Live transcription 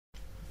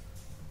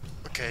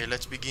Okay,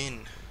 let's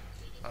begin.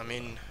 I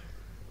mean,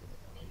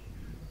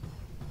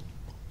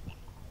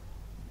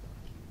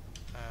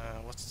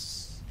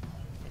 what's...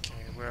 Okay,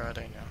 where are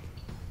they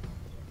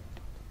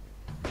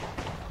now?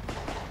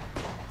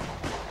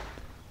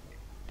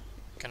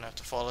 Gonna have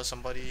to follow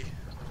somebody.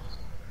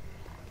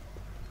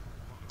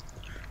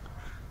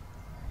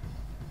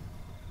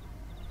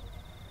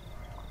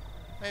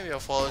 Maybe I'll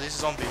follow this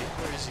zombie.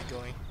 Where is he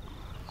going?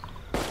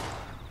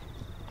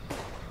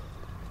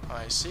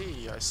 I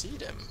see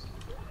them.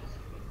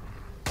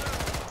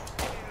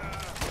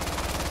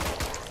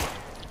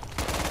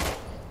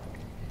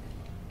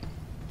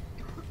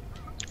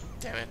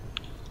 Damn it.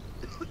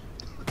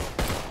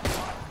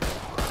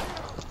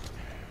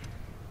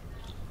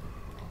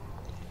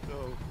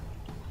 No.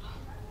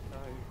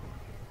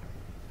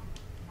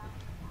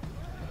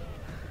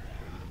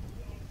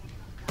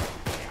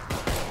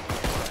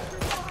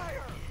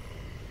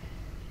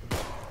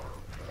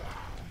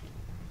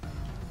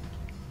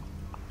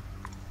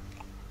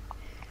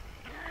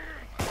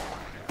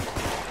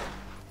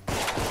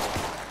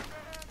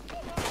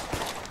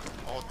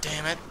 Oh,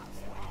 damn it.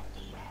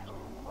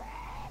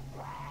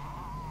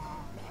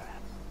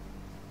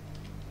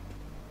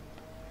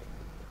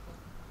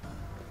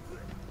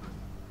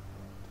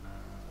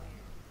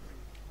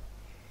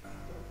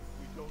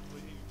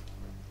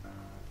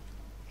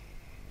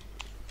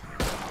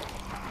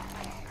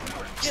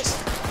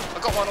 Yes! I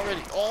got one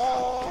already.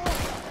 Oh!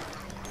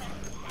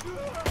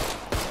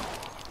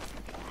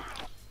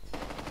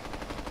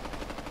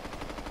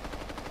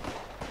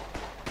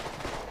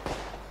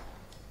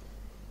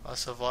 A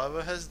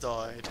survivor has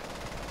died.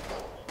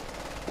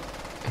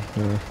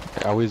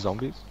 Are we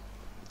zombies?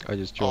 I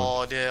just joined.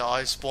 Oh, there,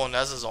 I spawned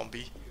as a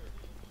zombie.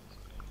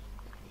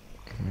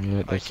 Yeah,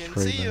 I that's can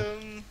pretty see bad.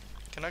 him.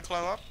 Can I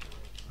climb up?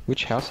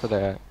 Which house are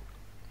they at?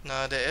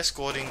 No, they're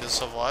escorting the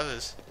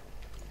survivors.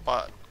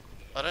 But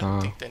I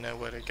don't think they know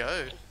where to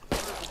go.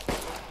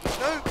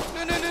 No,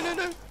 no, no, no, no,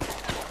 no.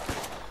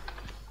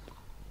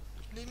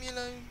 Leave me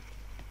alone.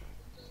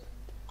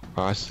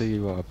 Oh, I see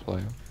you,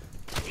 player.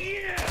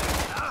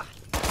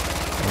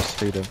 I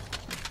see them.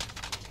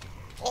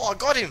 Oh, I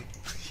got him.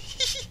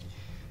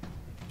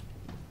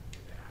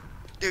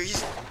 There he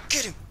is.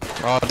 Get him.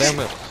 Oh, damn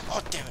it.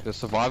 Oh, damn it. The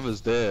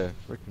survivor's there.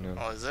 Freaking hell.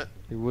 Oh, is it?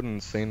 He wouldn't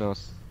have seen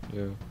us.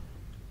 Yeah.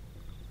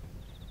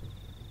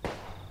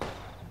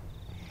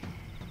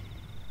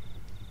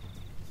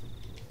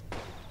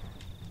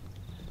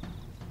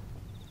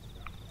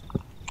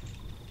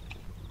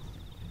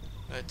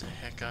 Where the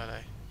heck are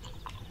they?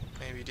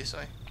 Maybe this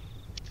way?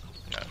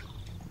 No.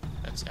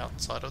 That's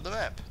outside of the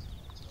map.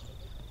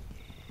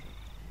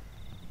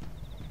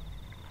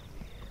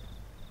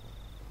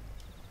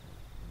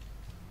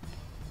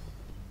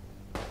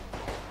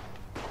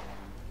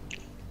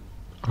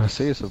 I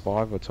see a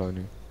survivor,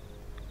 Tony.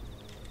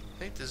 I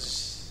think there's...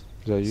 Is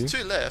that you? There's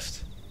two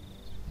left.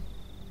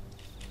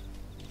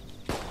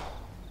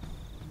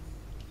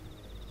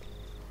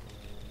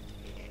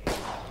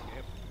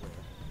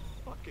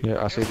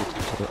 Yeah, I see the two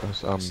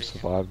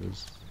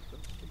survivors.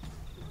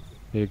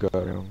 Here you go,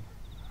 young.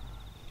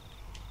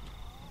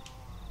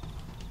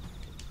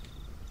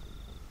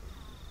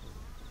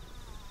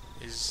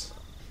 Is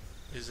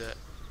that...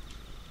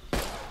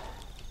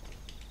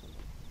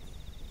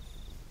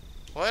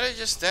 Why are they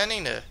just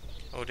standing there?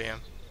 Oh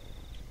damn.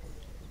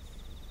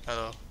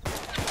 Hello.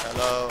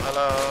 Hello,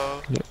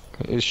 hello. Yeah,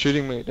 he's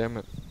shooting me, damn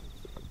it.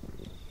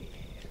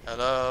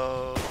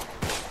 Hello.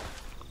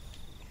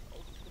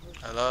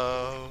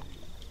 Hello.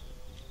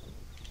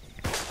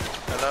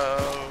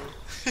 Hello.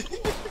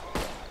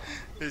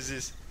 Who's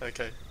this?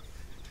 Okay.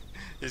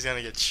 He's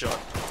gonna get shot.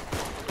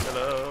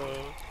 Hello.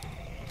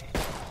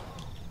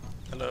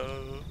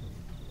 Hello.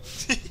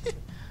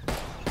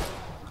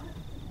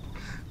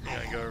 I'm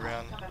gonna go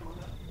around.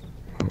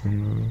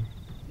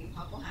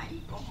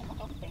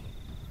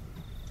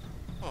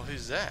 Oh,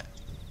 who's that?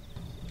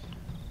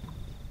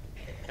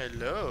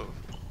 Hello.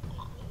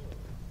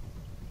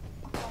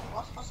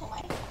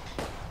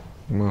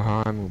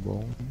 Hi,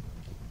 Mubon.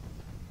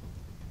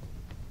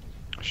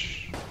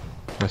 Shh.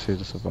 I see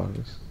the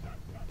survivors.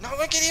 No, I'm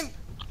gonna get him!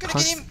 I'm gonna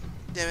get him!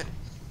 Damn it.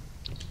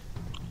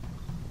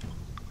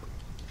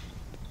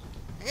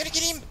 I'm gonna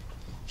get him!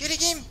 Getting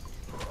him!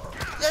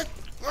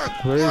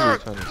 Where is he,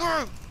 Tony?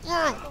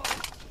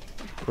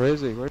 Where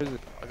is he? Where is he?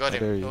 I got Oh,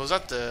 there him. he It is. was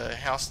at the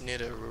house near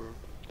the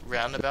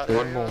roundabout One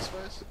area, more. I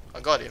suppose. I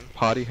got him.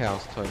 Party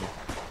house, Tony.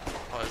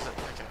 Oh, is it?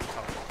 Okay,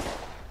 come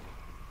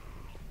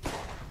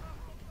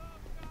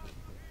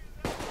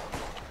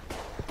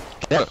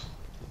on. Yeah.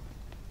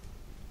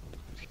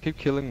 Keep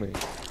killing me.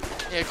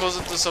 Yeah, cause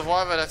it's the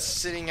survivor that's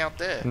sitting out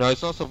there. No,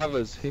 it's not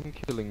survivors. Him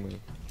killing me.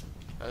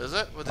 Oh, is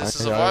it? Well, there's a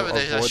Okay, survivor I'll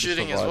there that's avoid the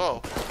shooting as survivor.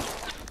 well.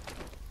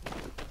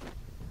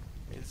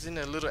 It's in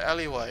a little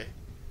alleyway.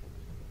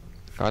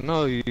 I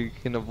know you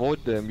can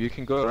avoid them. You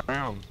can go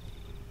around.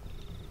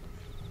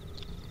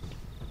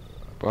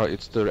 But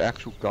it's the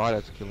actual guy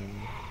that's killing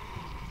me.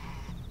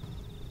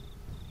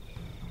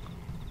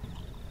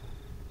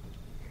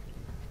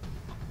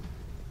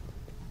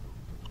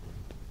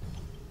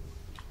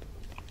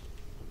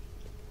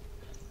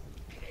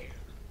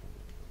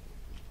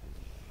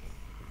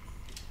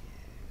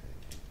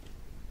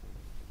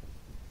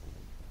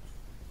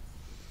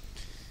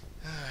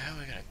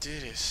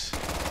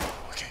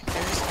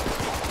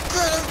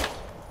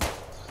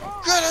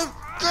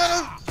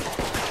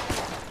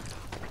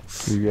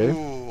 You get him?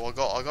 Ooh, I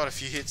got a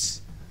few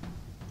hits.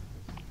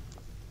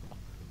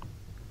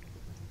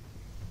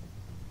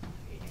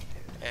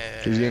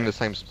 Is he in the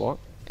same spot?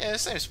 Yeah, the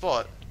same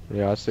spot.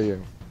 Yeah, I see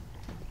him.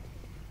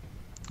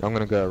 I'm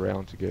gonna go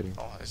around to get him.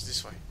 Oh, it's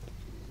this way.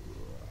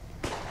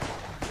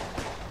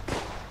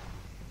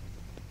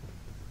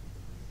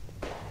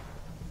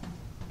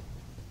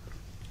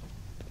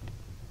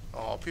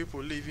 Oh,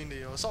 people leaving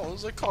there.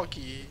 Someone's a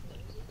cocky.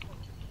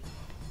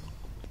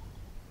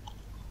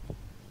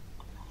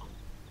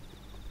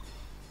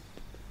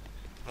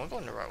 Am I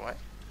going the right way?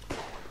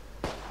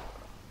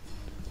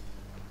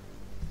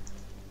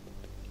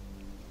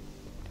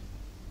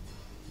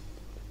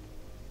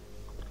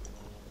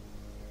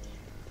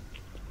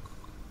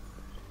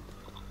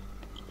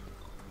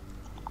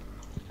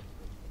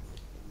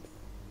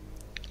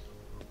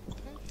 I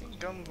don't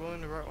think I'm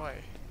going the right way.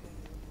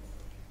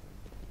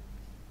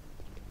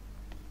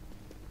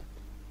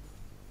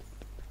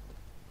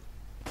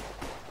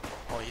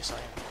 Oh, yes I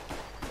am.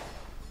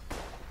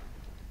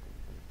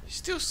 He's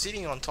still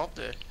sitting on top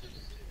there.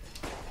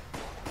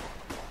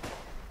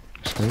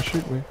 He's gonna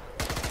shoot me.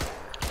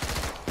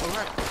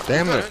 Alright.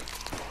 Damn We got it.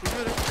 We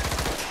got it.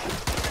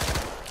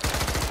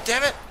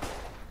 Damn it!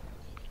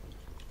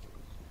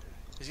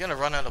 He's gonna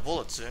run out of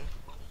bullets soon.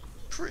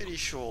 Pretty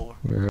sure.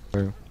 Yeah.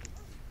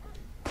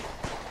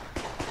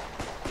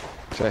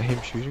 Is that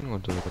him shooting or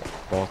the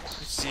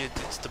bots? See it,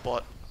 it's the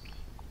bot.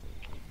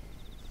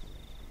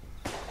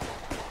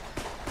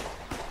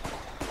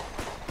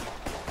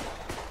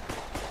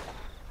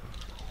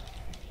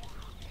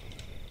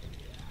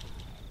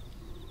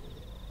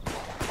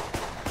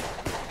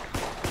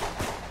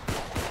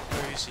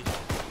 Where is he?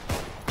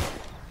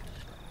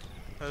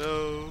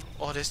 Hello?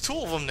 Oh, there's two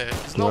of them there.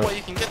 There's no Right. way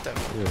you can get them.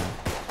 Yeah.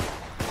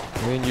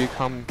 I mean, you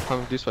come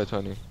this way,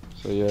 Tony.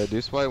 So yeah,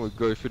 this way we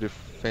go through the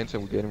fence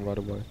and we get him right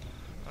away.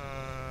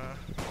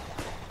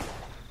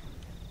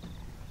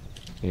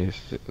 Yes,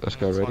 let's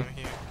go. Ready?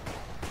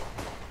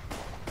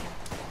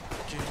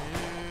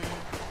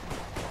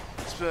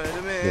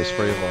 Spider-Man. There's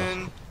three of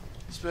us.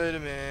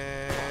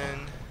 Spider-Man.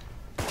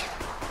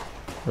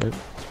 Right.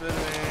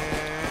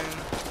 Spider-Man.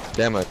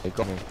 Damn it, they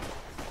got me.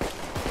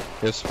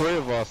 There's three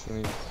of us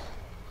and he's...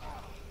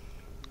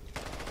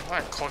 Am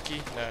I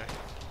cocky? No.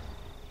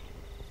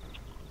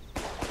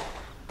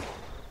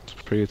 It's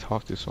pretty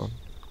tough, this one.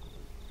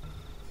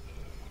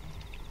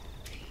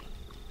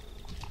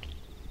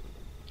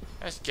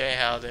 That's gay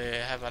how they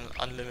have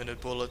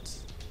unlimited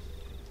bullets.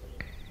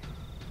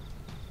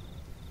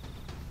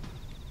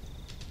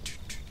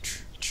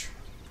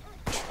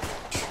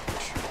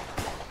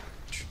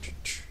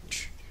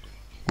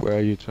 Where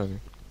are you, Tony?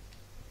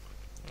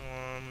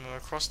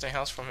 Across the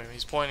house from him.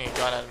 He's pointing a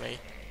gun at me.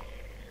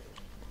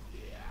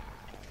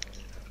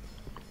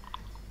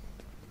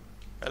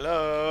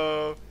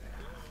 Hello.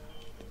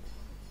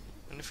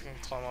 I wonder if we can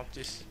climb up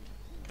this.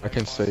 I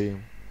can see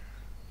him.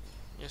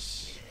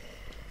 Yes.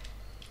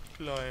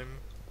 Climb.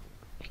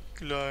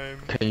 Climb.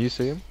 Can you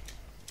see him?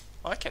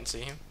 I can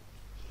see him.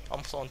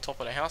 I'm on top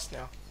of the house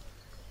now.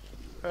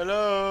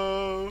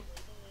 Hello.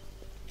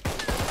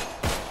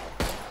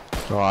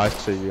 Oh, I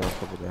see you on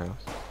top of the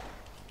house.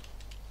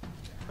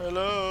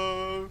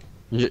 Hello.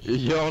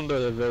 You're on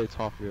the very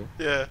top here.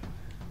 Yeah.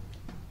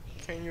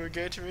 Can you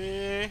get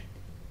me?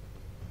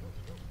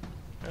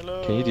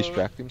 Hello. Can you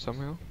distract him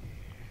somehow?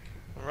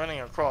 I'm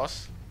running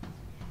across.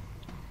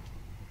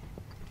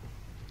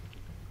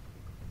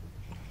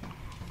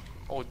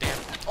 Oh damn.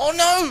 Oh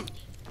no!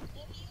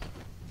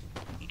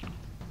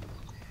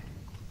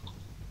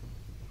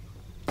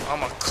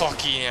 I'm a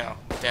cocky now.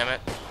 Damn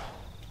it.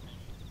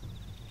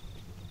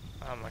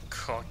 I'm a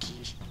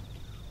cocky.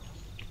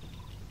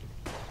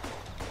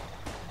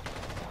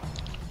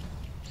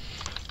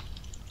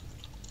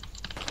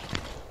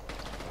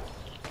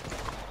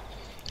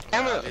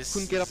 Damn it! I This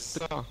couldn't get up is-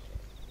 the car.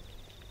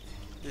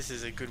 This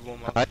is a good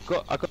woman. I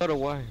got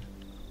away.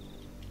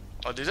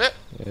 Oh, did it?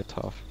 Yeah,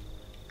 tough.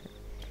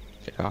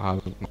 Yeah,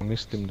 I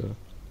missed him though.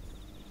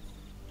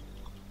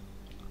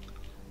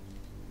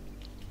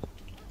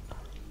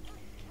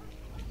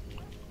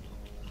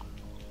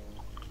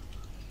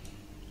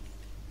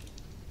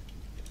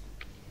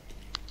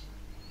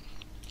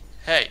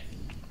 Hey.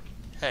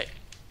 Hey.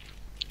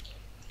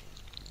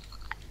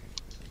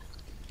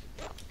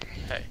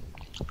 Hey.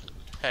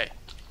 Hey.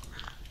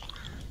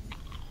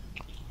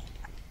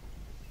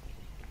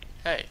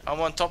 Hey, I'm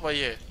on top of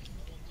you.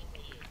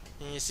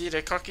 Can you see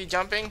the cocky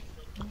jumping?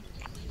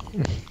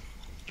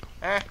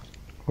 Eh?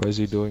 What is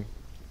he doing?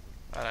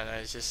 I don't know,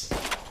 it's just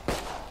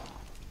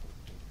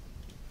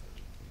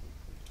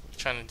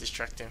trying to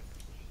distract him.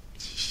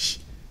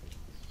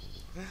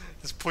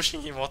 Just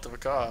pushing him off the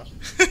car.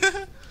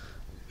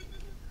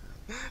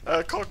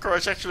 A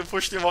cockroach actually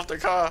pushed him off the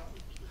car.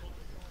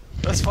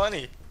 That's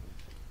funny.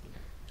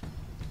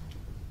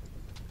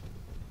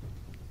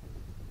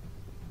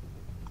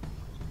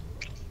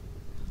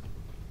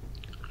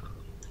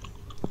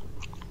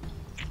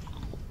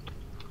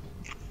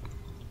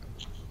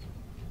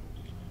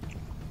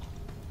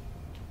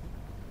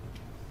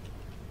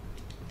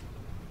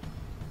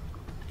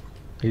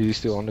 Is he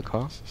still on the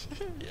car?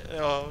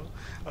 Yeah,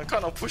 I'm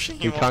kind of pushing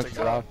He him off can't the get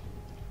car. out.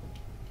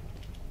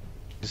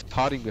 He's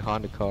hiding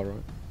behind the car,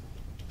 right?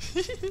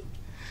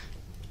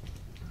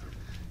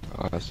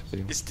 Oh, I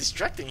see. It's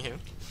distracting him.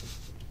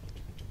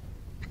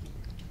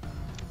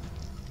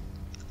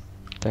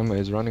 Damn it,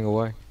 he's running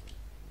away.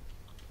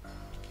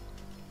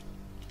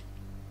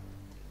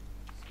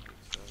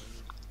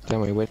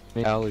 Damn it, he went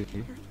in the alley.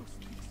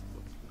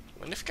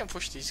 Wonder if I can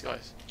push these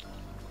guys.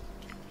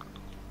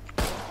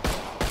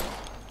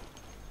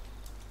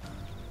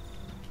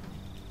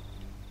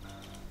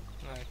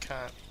 No, I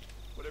can't.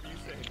 Whatever you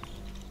say.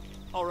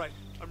 All right,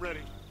 I'm ready.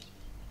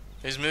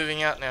 He's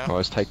moving out now. Oh,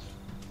 let's take.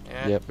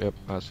 Yeah. Yep,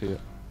 I see it.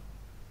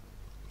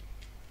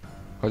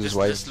 I was just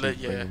Just waiting let- to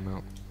bring yeah. him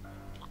out.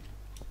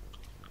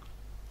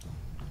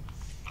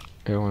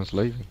 Everyone's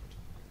leaving.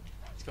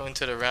 He's going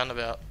to the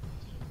roundabout.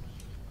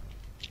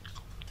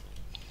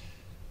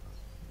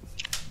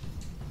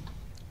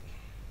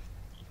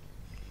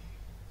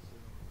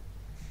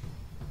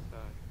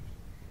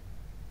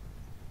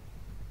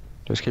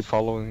 Just keep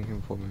following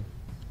him for me.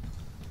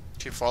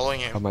 Keep following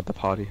him. I'm at the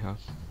party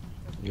house.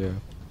 Yeah.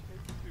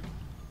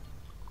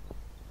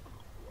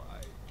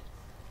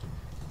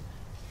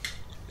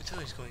 I thought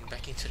he was going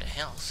back into the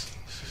house.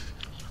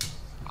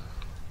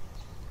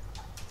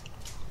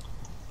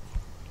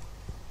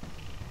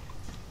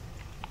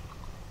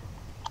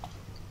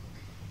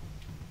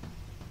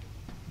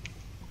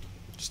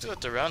 Still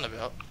at the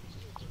roundabout.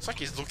 It's like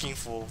he's looking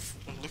for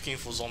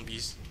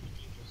zombies.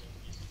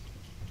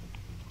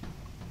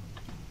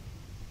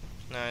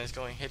 No, he's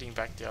heading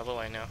back the other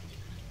way now.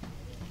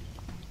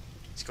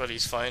 He's got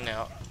his phone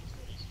out.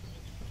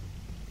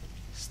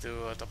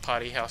 Still at the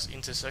party house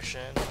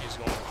intersection. He's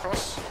going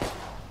across.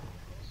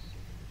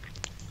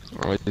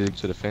 Alright,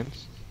 to the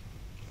fence.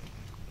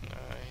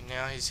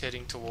 Now he's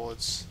heading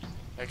towards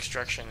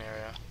extraction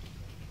area.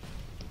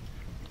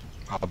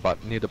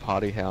 But near the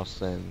party house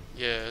then.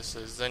 Yeah, so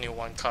there's only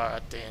one car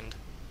at the end.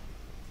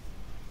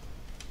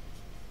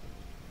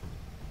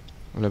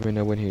 Let me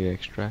know when he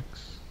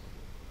extracts.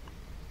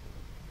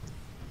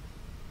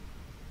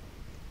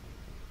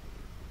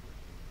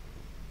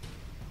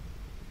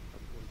 I'm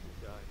going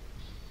to die.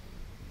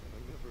 And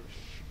I'm never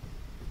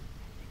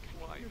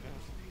why you have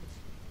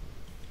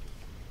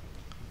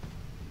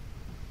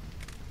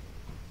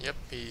Yep,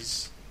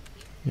 he's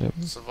Yep.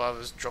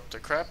 survivors dropped the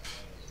crap.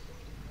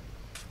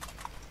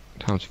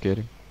 Time to get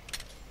him.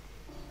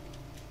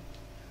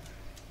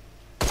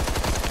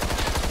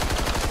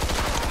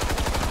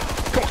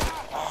 Come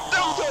on!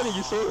 No, Tony,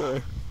 you saw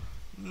her!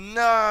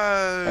 No!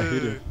 I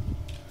hit him.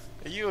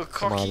 Are you a Am I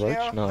cocky roach?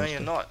 now? No, No, I'm you're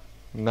still- not.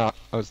 Nah,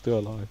 I'm still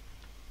alive.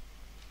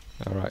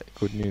 Alright,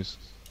 good news.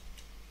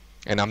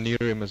 And I'm near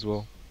him as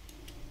well.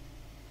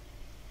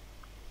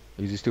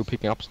 Is he still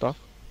picking up stuff?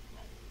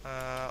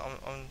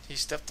 He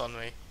stepped on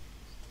me.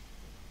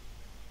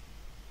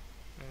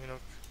 Let me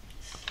look.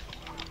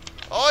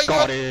 Oh, you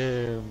Got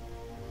him!